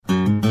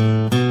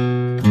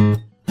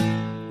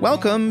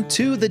Welcome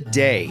to the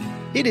day.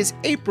 It is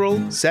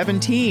April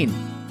 17.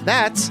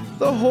 That's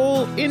the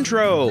whole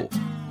intro.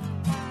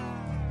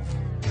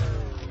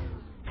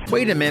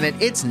 Wait a minute,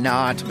 it's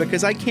not,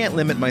 because I can't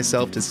limit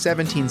myself to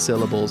 17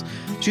 syllables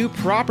to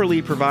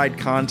properly provide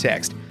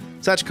context.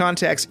 Such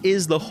context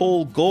is the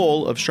whole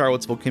goal of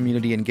Charlottesville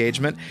Community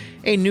Engagement,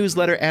 a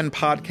newsletter and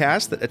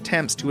podcast that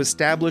attempts to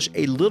establish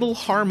a little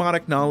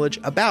harmonic knowledge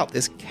about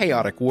this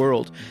chaotic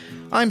world.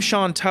 I'm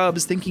Sean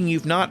Tubbs, thinking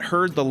you've not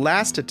heard the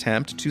last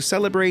attempt to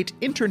celebrate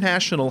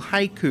International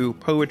Haiku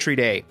Poetry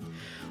Day.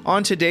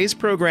 On today's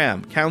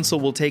program, Council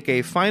will take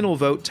a final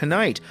vote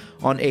tonight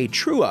on a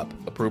true-up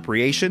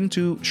appropriation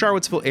to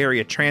Charlottesville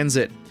Area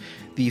Transit.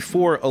 The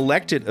 4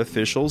 elected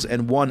officials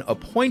and 1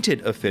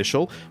 appointed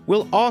official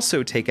will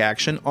also take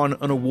action on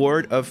an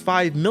award of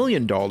 $5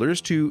 million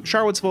to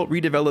Charlottesville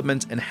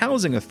Redevelopment and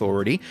Housing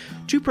Authority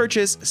to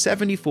purchase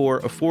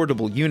 74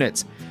 affordable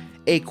units.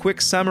 A quick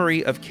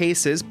summary of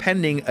cases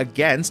pending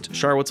against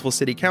Charlottesville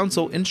City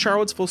Council in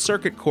Charlottesville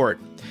Circuit Court.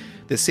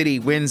 The city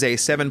wins a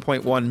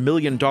 $7.1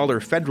 million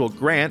federal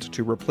grant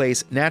to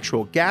replace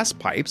natural gas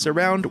pipes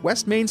around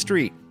West Main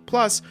Street,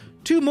 plus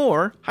 2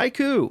 more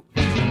haiku.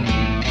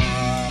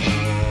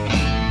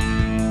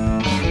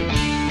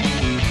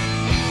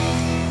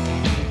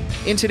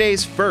 In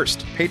today's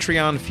first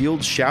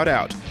Patreon-fueled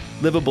shout-out,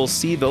 Livable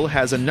Seville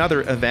has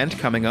another event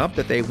coming up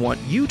that they want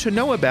you to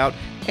know about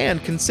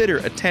and consider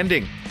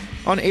attending.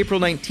 On April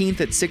 19th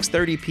at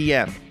 6:30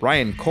 p.m.,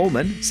 Brian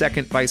Coleman,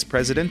 second vice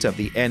president of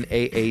the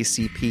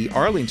NAACP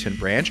Arlington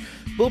branch,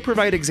 will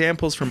provide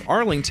examples from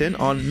Arlington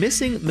on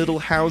missing middle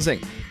housing,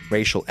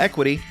 racial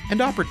equity,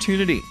 and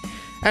opportunity.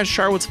 As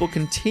Charlottesville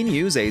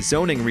continues a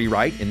zoning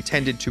rewrite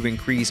intended to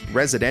increase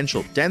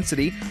residential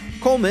density,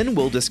 Coleman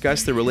will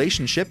discuss the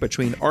relationship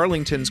between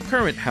Arlington's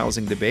current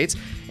housing debates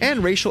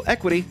and racial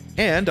equity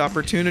and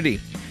opportunity.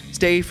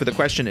 Stay for the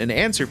question and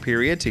answer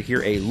period to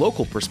hear a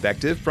local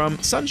perspective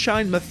from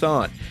Sunshine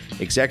Mathon,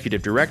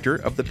 executive director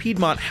of the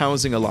Piedmont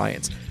Housing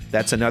Alliance.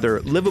 That's another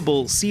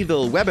Livable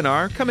Seville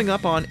webinar coming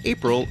up on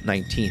April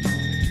 19th.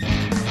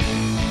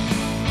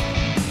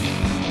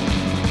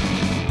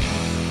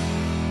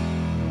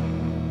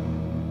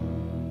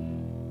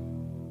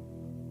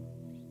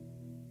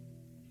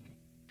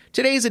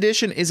 Today's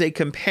edition is a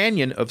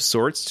companion of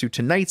sorts to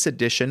tonight's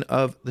edition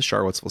of the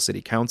Charlottesville City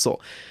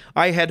Council.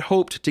 I had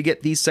hoped to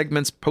get these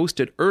segments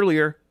posted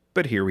earlier,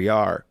 but here we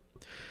are.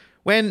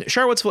 When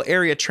Charlottesville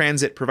Area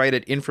Transit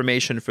provided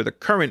information for the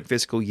current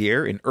fiscal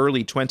year in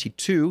early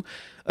 22,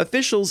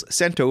 officials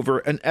sent over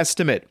an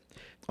estimate.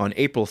 On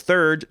April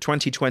 3rd,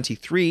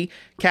 2023,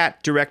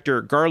 CAT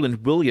Director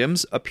Garland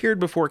Williams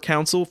appeared before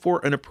Council for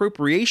an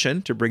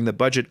appropriation to bring the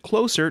budget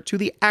closer to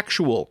the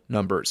actual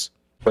numbers.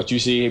 What you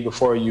see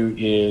before you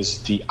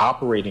is the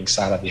operating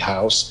side of the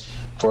house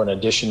for an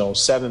additional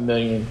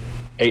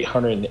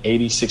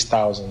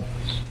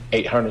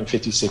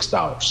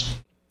 $7,886,856.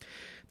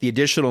 The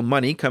additional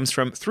money comes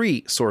from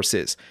 3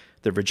 sources.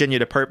 The Virginia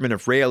Department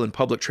of Rail and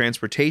Public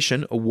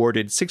Transportation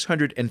awarded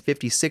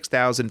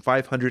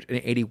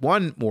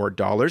 $656,581 more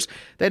dollars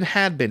than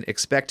had been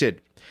expected.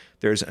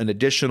 There's an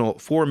additional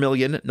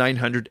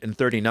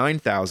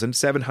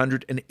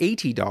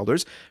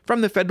 $4,939,780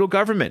 from the federal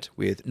government,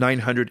 with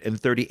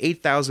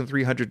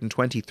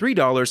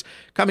 $938,323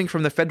 coming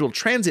from the Federal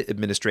Transit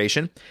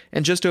Administration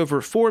and just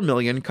over $4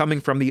 million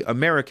coming from the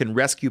American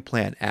Rescue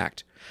Plan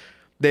Act.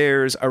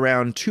 There's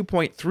around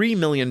 $2.3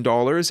 million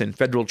in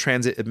Federal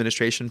Transit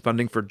Administration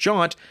funding for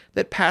Jaunt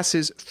that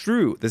passes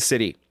through the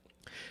city.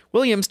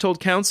 Williams told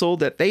Council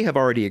that they have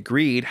already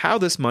agreed how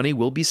this money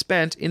will be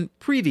spent in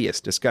previous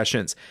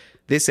discussions.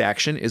 This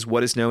action is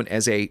what is known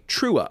as a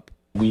true-up.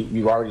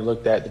 We've already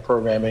looked at the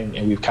programming,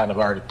 and we've kind of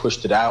already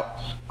pushed it out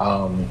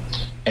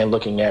and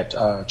looking at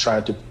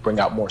trying to bring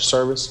out more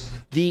service.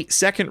 The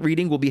second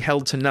reading will be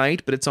held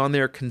tonight, but it's on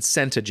their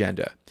consent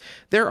agenda.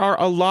 There are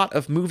a lot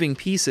of moving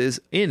pieces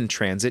in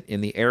transit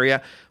in the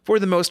area. For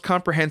the most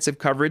comprehensive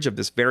coverage of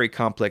this very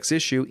complex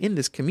issue in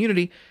this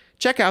community,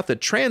 check out the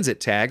transit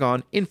tag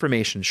on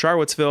Information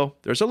Charlottesville.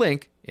 There's a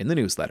link in the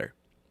newsletter.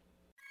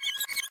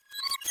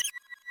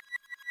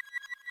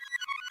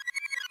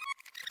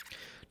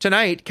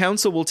 Tonight,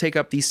 Council will take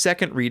up the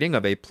second reading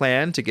of a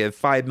plan to give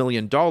 $5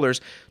 million to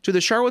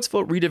the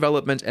Charlottesville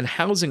Redevelopment and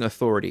Housing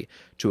Authority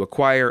to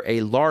acquire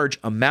a large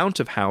amount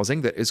of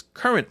housing that is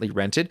currently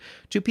rented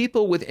to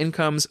people with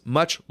incomes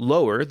much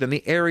lower than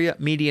the area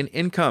median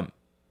income.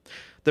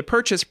 The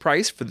purchase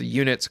price for the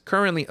units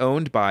currently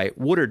owned by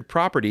Woodard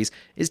Properties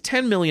is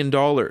 $10 million,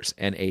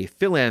 and a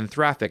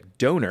philanthropic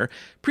donor,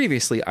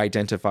 previously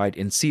identified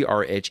in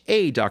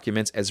CRHA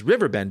documents as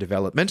Riverbend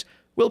Development,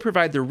 will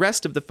provide the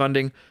rest of the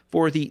funding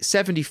for the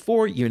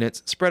 74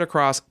 units spread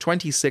across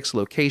 26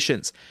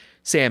 locations.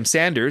 Sam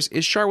Sanders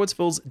is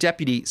Charlottesville's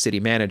deputy city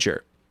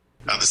manager.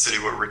 The city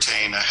will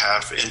retain a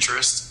half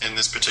interest in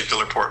this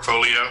particular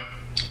portfolio.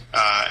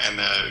 and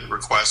the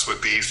request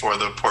would be for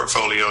the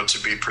portfolio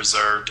to be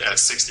preserved at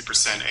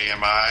 60%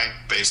 AMI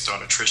based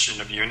on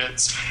attrition of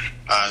units.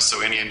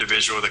 So any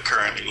individual that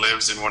currently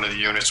lives in one of the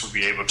units would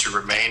be able to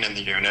remain in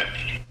the unit,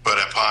 but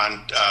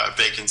upon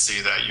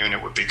vacancy, that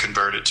unit would be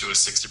converted to a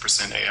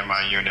 60%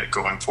 AMI unit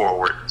going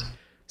forward.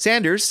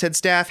 Sanders said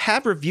staff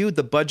have reviewed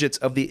the budgets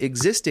of the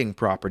existing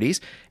properties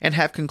and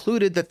have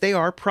concluded that they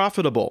are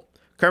profitable.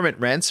 Current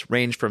rents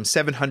range from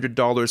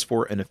 $700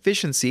 for an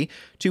efficiency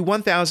to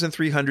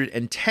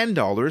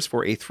 $1,310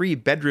 for a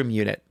 3-bedroom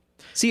unit.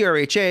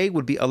 CRHA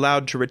would be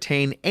allowed to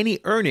retain any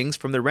earnings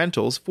from the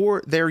rentals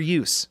for their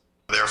use.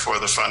 Therefore,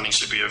 the funding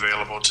should be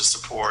available to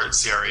support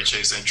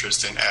CRHA's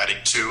interest in adding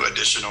 2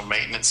 additional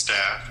maintenance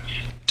staff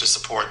to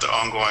support the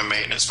ongoing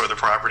maintenance for the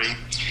property,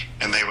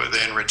 and they would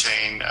then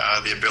retain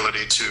the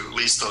ability to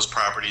lease those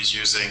properties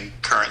using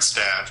current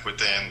staff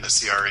within the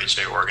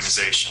CRHA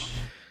organization.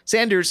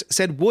 Sanders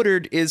said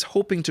Woodard is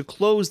hoping to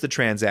close the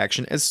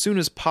transaction as soon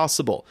as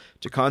possible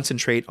to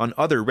concentrate on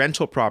other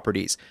rental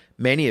properties,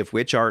 many of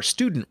which are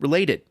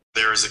student-related.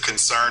 There is a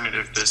concern that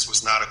if this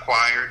was not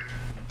acquired,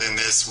 then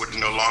this would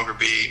no longer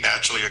be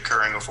naturally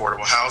occurring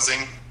affordable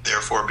housing,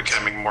 therefore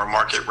becoming more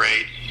market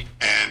rate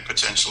and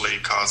potentially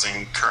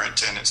causing current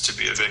tenants to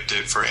be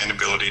evicted for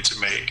inability to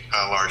make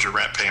a larger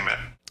rent payment.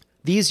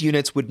 These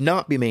units would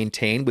not be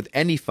maintained with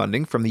any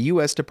funding from the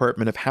U.S.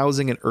 Department of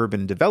Housing and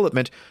Urban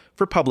Development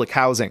for public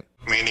housing.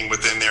 Meaning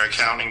within their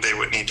accounting, they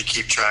would need to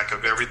keep track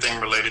of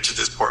everything related to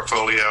this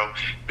portfolio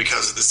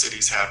because of the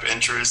city's HAP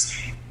interest.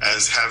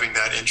 As having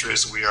that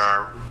interest, we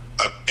are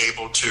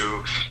able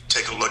to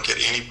take a look at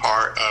any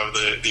part of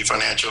the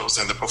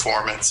financials and the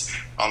performance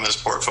on this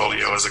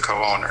portfolio as a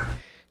co-owner.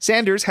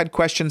 Sanders had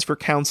questions for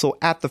council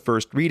at the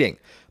first reading,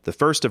 the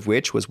first of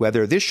which was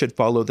whether this should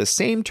follow the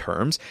same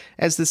terms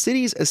as the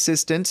city's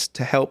assistance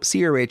to help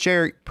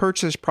CRHA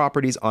purchase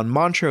properties on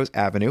Montrose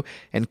Avenue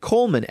and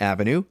Coleman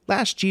Avenue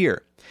last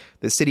year.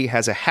 The city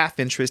has a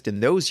half interest in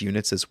those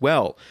units as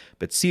well,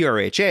 but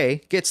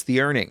CRHA gets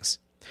the earnings.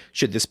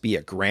 Should this be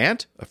a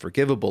grant, a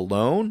forgivable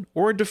loan,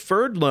 or a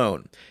deferred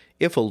loan?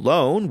 If a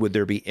loan, would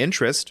there be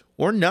interest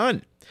or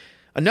none?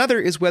 Another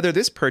is whether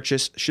this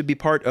purchase should be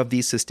part of the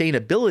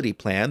sustainability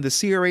plan the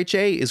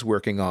CRHA is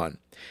working on.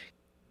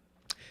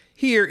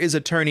 Here is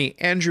attorney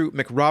Andrew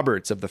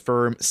McRoberts of the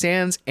firm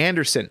Sands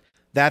Anderson.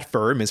 That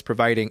firm is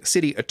providing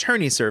city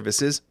attorney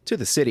services to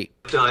the city.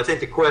 I think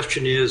the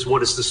question is, what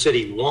does the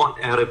city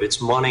want out of its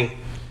money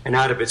and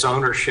out of its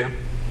ownership?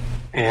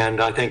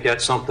 And I think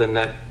that's something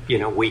that,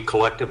 we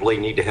collectively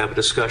need to have a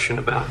discussion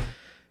about.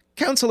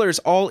 Councilors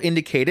all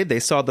indicated they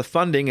saw the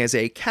funding as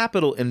a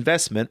capital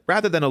investment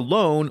rather than a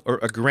loan or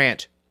a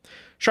grant.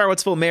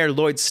 Charlottesville Mayor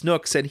Lloyd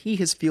Snook said he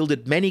has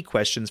fielded many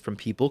questions from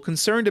people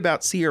concerned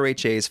about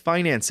CRHA's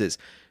finances.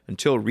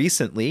 Until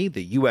recently,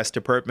 the U.S.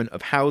 Department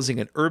of Housing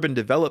and Urban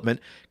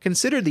Development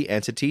considered the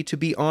entity to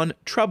be on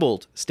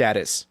troubled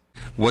status.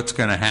 What's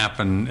going to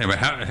happen?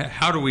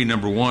 How do we,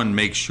 number one,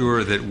 make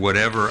sure that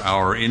whatever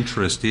our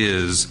interest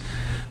is,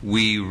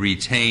 we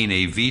retain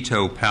a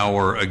veto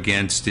power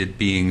against it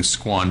being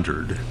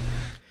squandered?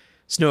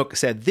 Snook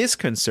said this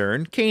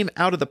concern came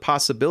out of the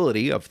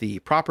possibility of the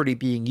property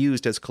being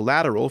used as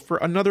collateral for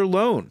another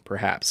loan,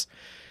 perhaps.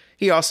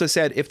 He also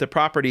said if the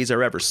properties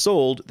are ever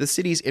sold, the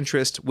city's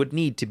interest would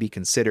need to be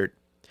considered.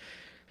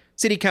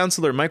 City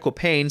Councilor Michael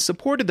Payne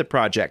supported the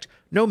project,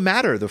 no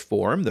matter the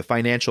form the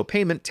financial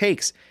payment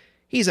takes.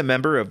 He's a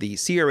member of the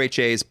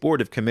CRHA's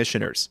Board of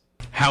Commissioners.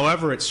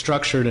 However it's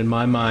structured, in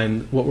my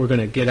mind, what we're going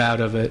to get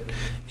out of it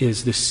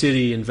is the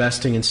city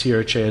investing in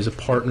CRHA as a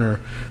partner,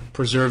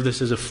 preserve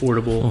this as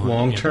affordable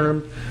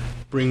long-term,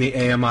 bring the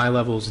AMI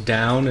levels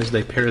down as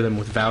they pair them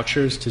with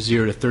vouchers to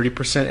 0 to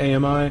 30%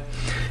 AMI,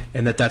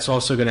 and that's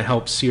also going to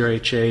help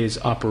CRHA's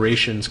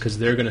operations because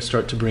they're going to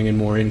start to bring in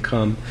more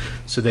income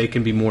so they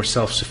can be more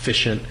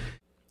self-sufficient.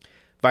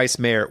 Vice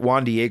Mayor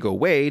Juan Diego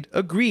Wade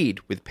agreed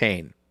with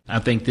Payne. I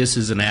think this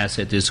is an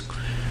asset. This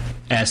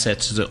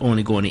assets are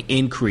only going to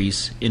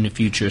increase in the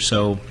future,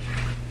 so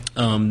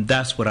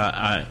that's what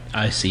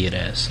I see it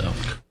as. So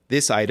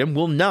this item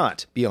will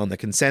not be on the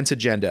consent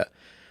agenda.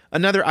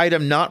 Another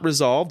item not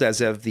resolved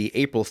as of the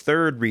April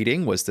 3rd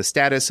reading was the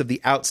status of the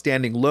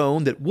outstanding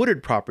loan that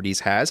Woodard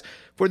Properties has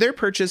for their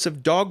purchase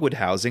of Dogwood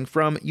housing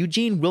from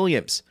Eugene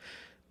Williams.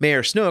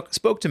 Mayor Snook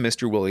spoke to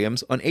Mr.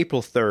 Williams on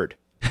April 3rd.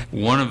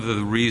 One of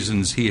the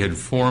reasons he had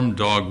formed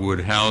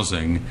Dogwood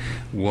Housing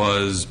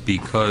was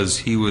because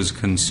he was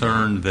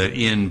concerned that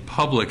in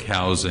public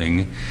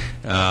housing,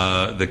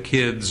 the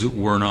kids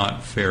were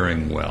not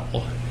faring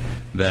well,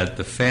 that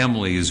the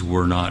families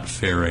were not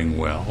faring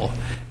well,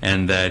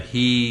 and that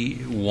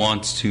he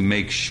wants to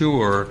make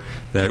sure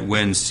that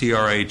when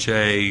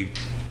CRHA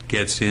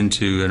gets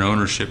into an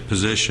ownership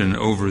position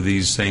over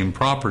these same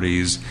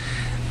properties,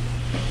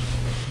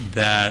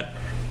 that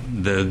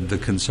the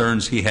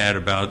concerns he had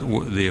about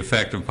the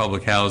effect of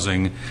public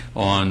housing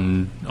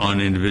on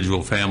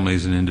individual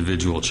families and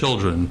individual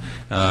children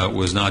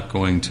was not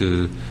going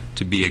to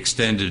be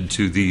extended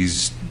to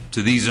these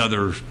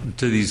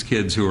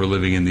kids who are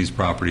living in these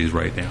properties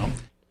right now.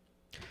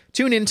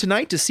 Tune in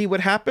tonight to see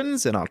what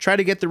happens, and I'll try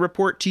to get the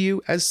report to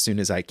you as soon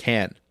as I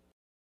can.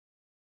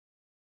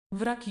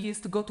 Wrak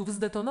jest gotów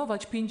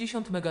zdetonować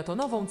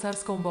 50-megatonową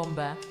carską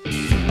bombę.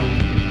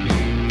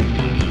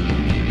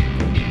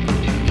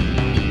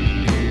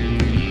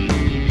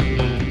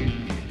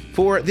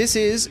 For this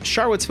is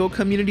Charlottesville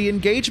Community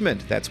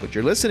Engagement. That's what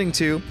you're listening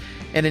to.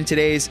 And in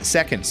today's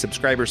second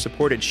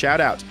subscriber-supported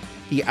shout-out,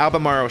 the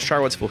Albemarle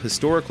Charlottesville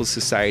Historical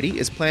Society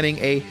is planning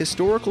a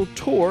historical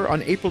tour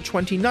on April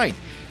 29th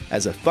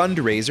as a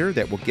fundraiser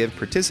that will give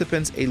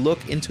participants a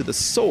look into the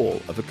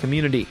soul of a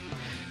community.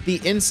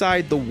 The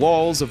Inside the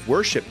Walls of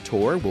Worship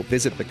tour will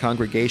visit the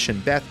congregation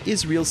Beth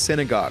Israel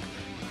Synagogue,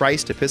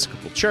 Christ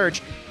Episcopal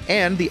Church,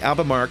 and the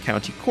Albemarle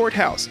County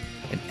Courthouse,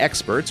 and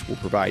experts will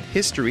provide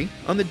history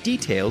on the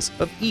details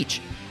of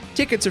each.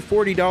 Tickets are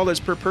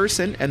 $40 per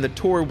person, and the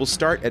tour will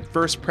start at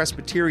First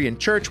Presbyterian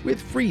Church with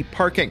free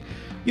parking.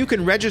 You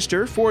can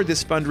register for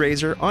this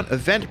fundraiser on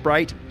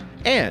Eventbrite,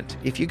 and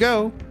if you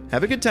go,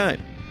 have a good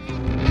time.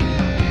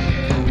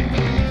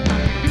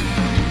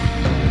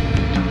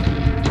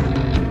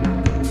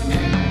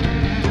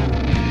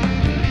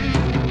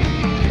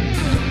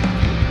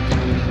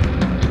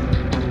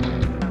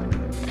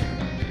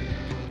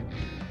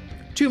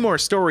 Two more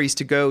stories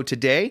to go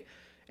today,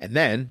 and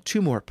then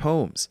two more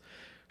poems.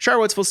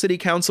 Charlottesville City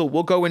Council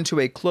will go into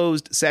a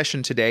closed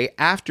session today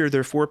after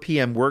their 4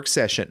 p.m. work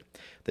session.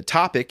 The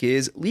topic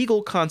is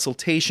legal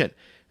consultation,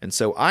 and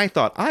so I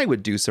thought I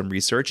would do some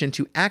research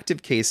into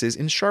active cases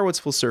in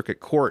Charlottesville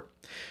Circuit Court.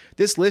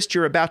 This list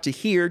you're about to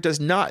hear does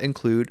not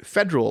include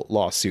federal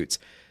lawsuits.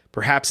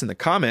 Perhaps in the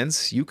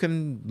comments, you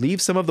can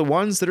leave some of the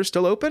ones that are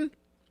still open?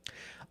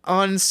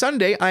 On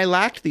Sunday, I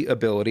lacked the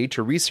ability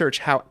to research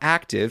how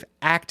active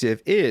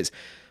is,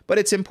 but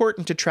it's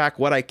important to track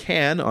what I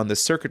can on the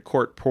Circuit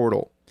Court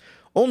portal.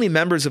 Only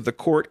members of the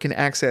court can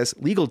access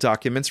legal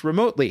documents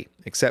remotely,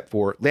 except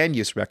for land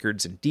use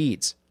records and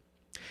deeds.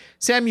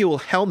 Samuel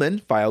Hellman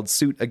filed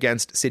suit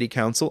against City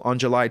Council on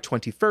July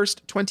 21,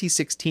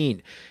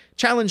 2016,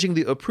 challenging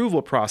the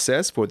approval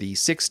process for the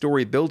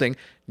 6-story building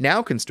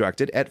now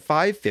constructed at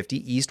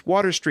 550 East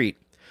Water Street.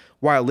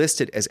 While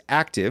listed as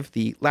active,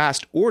 the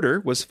last order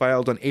was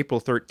filed on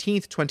April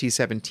 13,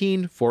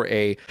 2017 for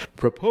a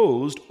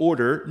proposed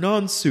order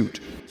non-suit.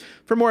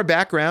 For more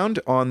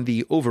background on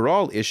the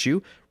overall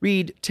issue,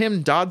 read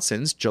Tim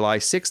Dodson's July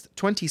 6,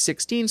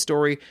 2016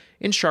 story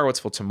in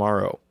Charlottesville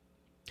Tomorrow.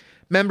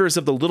 Members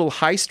of the Little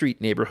High Street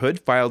neighborhood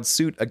filed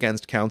suit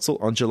against council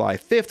on July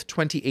 5,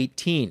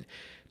 2018.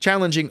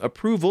 Challenging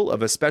approval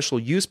of a special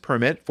use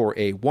permit for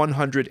a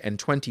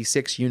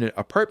 126-unit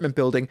apartment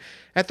building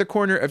at the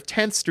corner of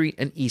 10th Street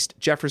and East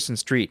Jefferson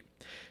Street.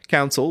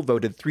 Council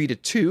voted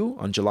 3-2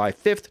 on July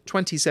 5,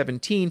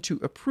 2017 to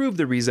approve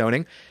the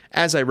rezoning,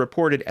 as I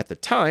reported at the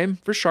time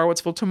for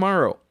Charlottesville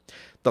Tomorrow.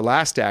 The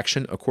last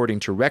action,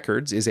 according to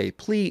records, is a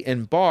plea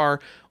in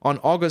bar on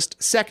August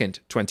 2,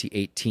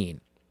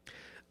 2018.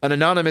 An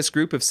anonymous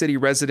group of city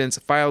residents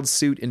filed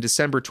suit in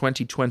December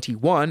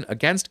 2021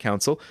 against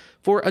council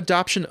for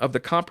adoption of the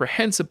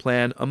comprehensive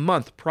plan a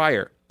month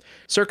prior.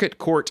 Circuit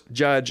Court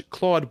Judge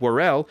Claude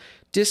Worrell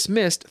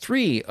dismissed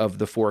 3 of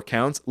the 4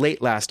 counts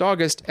late last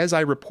August, as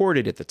I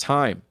reported at the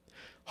time.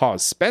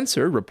 Hawes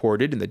Spencer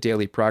reported in the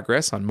Daily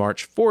Progress on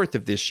March 4th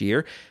of this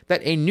year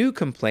that a new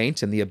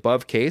complaint in the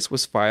above case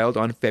was filed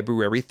on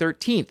February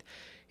 13th.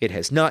 It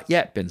has not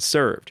yet been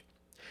served.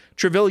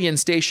 Trevilian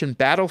Station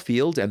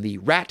Battlefield and the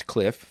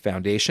Ratcliffe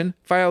Foundation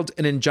filed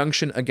an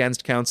injunction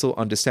against council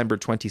on December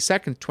 22,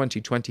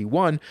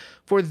 2021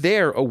 for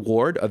their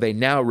award of a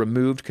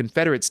now-removed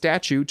Confederate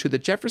statue to the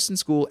Jefferson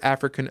School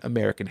African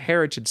American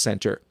Heritage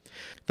Center.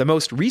 The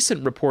most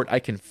recent report I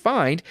can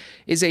find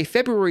is a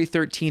February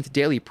 13th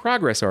Daily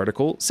Progress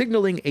article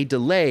signaling a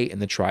delay in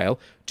the trial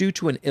due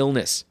to an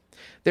illness.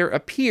 There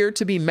appear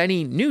to be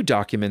many new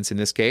documents in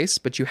this case,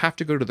 but you have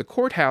to go to the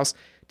courthouse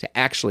to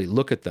actually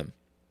look at them.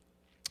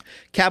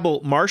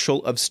 Cabell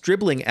Marshall of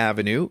Stribling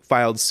Avenue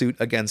filed suit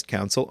against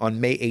council on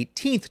May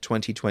 18,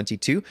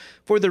 2022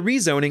 for the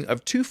rezoning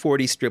of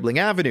 240 Stribling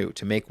Avenue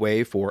to make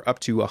way for up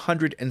to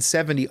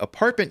 170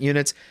 apartment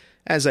units,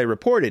 as I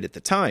reported at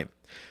the time.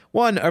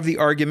 One of the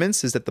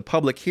arguments is that the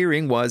public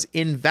hearing was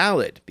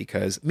invalid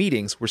because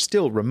meetings were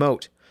still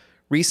remote.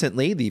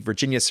 Recently, the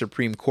Virginia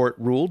Supreme Court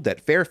ruled that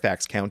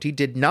Fairfax County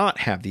did not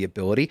have the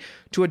ability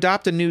to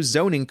adopt a new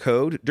zoning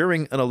code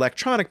during an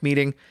electronic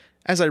meeting,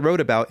 as I wrote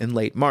about in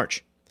late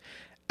March.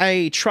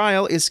 A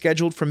trial is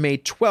scheduled for May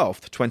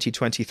 12,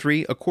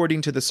 2023,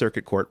 according to the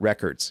Circuit Court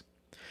records.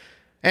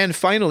 And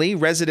finally,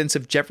 residents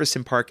of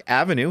Jefferson Park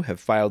Avenue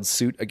have filed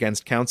suit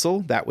against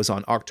council. That was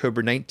on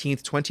October 19,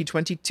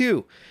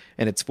 2022,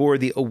 and it's for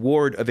the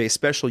award of a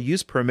special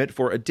use permit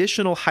for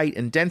additional height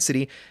and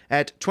density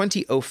at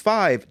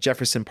 2005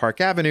 Jefferson Park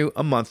Avenue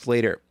a month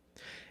later.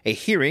 A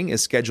hearing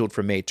is scheduled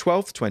for May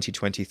 12,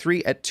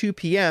 2023 at 2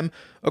 p.m.,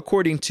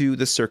 according to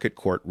the Circuit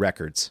Court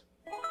records.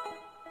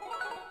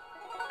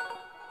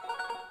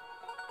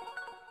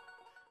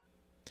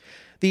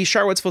 The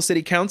Charlottesville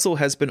City Council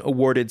has been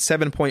awarded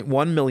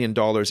 $7.1 million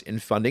in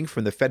funding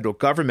from the federal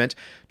government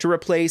to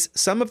replace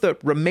some of the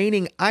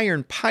remaining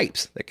iron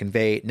pipes that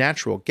convey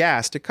natural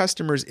gas to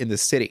customers in the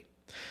city.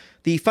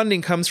 The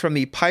funding comes from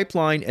the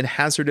Pipeline and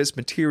Hazardous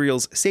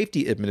Materials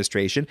Safety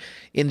Administration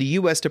in the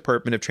U.S.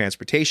 Department of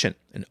Transportation,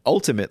 and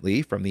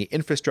ultimately from the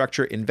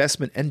Infrastructure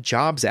Investment and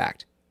Jobs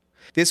Act.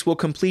 This will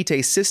complete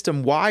a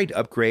system-wide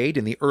upgrade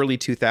in the early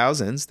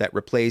 2000s that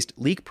replaced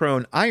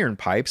leak-prone iron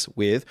pipes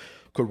with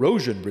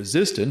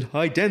corrosion-resistant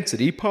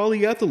high-density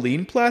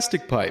polyethylene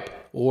plastic pipe,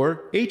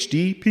 or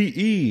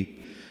HDPE.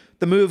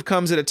 The move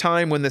comes at a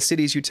time when the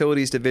city's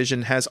utilities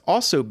division has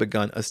also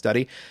begun a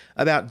study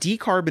about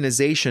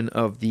decarbonization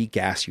of the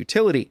gas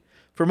utility.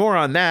 For more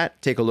on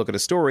that, take a look at a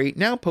story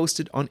now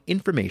posted on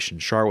Information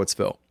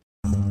Charlottesville.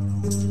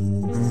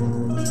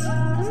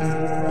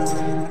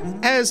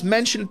 As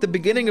mentioned at the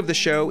beginning of the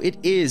show, it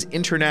is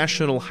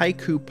International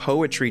Haiku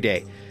Poetry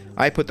Day.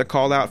 I put the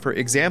call out for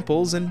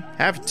examples and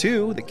have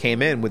two that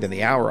came in within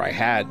the hour I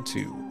had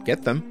to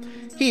get them.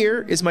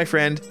 Here is my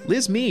friend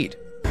Liz Mead.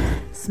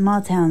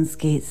 Small town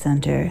skate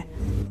center,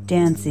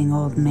 dancing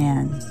old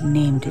man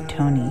named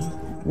Tony.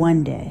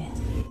 One day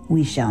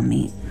we shall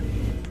meet.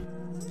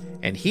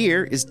 And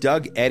here is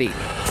Doug Eddy.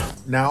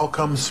 Now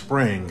comes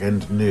spring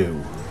and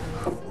new,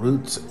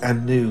 roots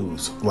and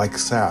news like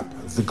sap,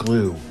 the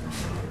glue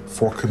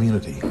for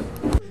community.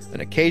 An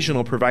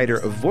occasional provider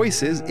of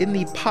voices in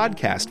the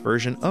podcast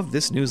version of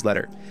this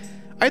newsletter.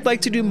 I'd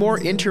like to do more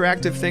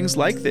interactive things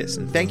like this,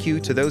 and thank you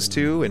to those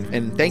two,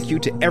 and thank you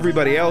to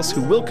everybody else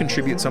who will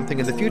contribute something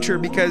in the future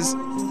because,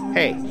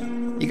 hey,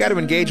 you got to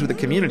engage with the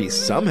community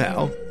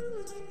somehow.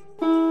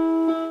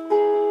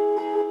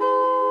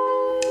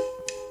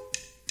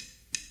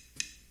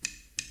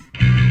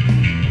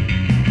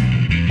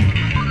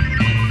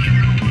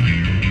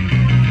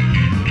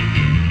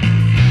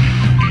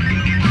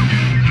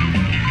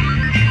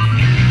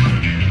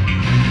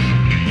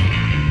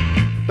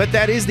 But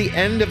that is the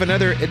end of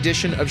another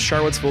edition of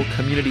Charlottesville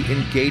Community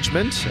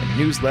Engagement, a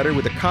newsletter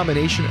with a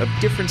combination of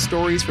different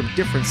stories from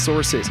different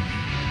sources.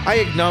 I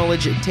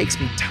acknowledge it takes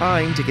me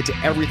time to get to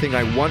everything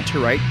I want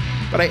to write,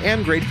 but I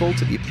am grateful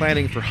to be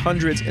planning for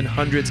hundreds and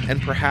hundreds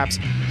and perhaps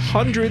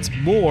hundreds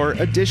more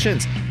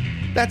editions.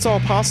 That's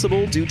all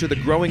possible due to the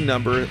growing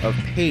number of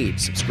paid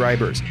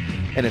subscribers.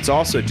 And it's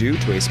also due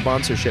to a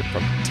sponsorship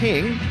from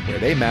Ting, where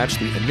they match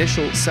the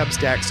initial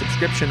Substack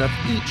subscription of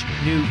each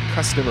new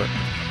customer.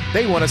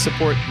 They want to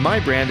support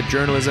my brand of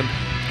journalism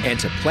and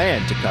to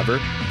plan to cover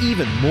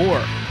even more.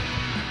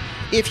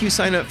 If you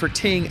sign up for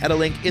Ting at a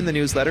link in the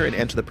newsletter and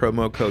enter the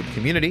promo code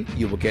COMMUNITY,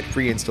 you will get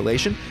free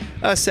installation,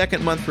 a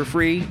second month for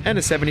free, and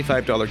a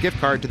 $75 gift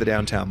card to the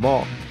downtown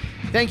mall.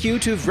 Thank you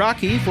to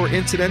Vrocky for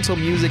incidental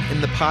music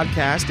in the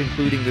podcast,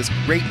 including this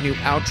great new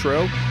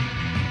outro.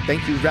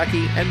 Thank you,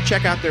 Vrocky, and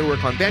check out their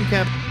work on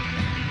Bandcamp.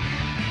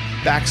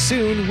 Back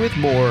soon with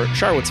more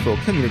Charlottesville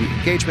Community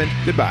Engagement.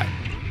 Goodbye.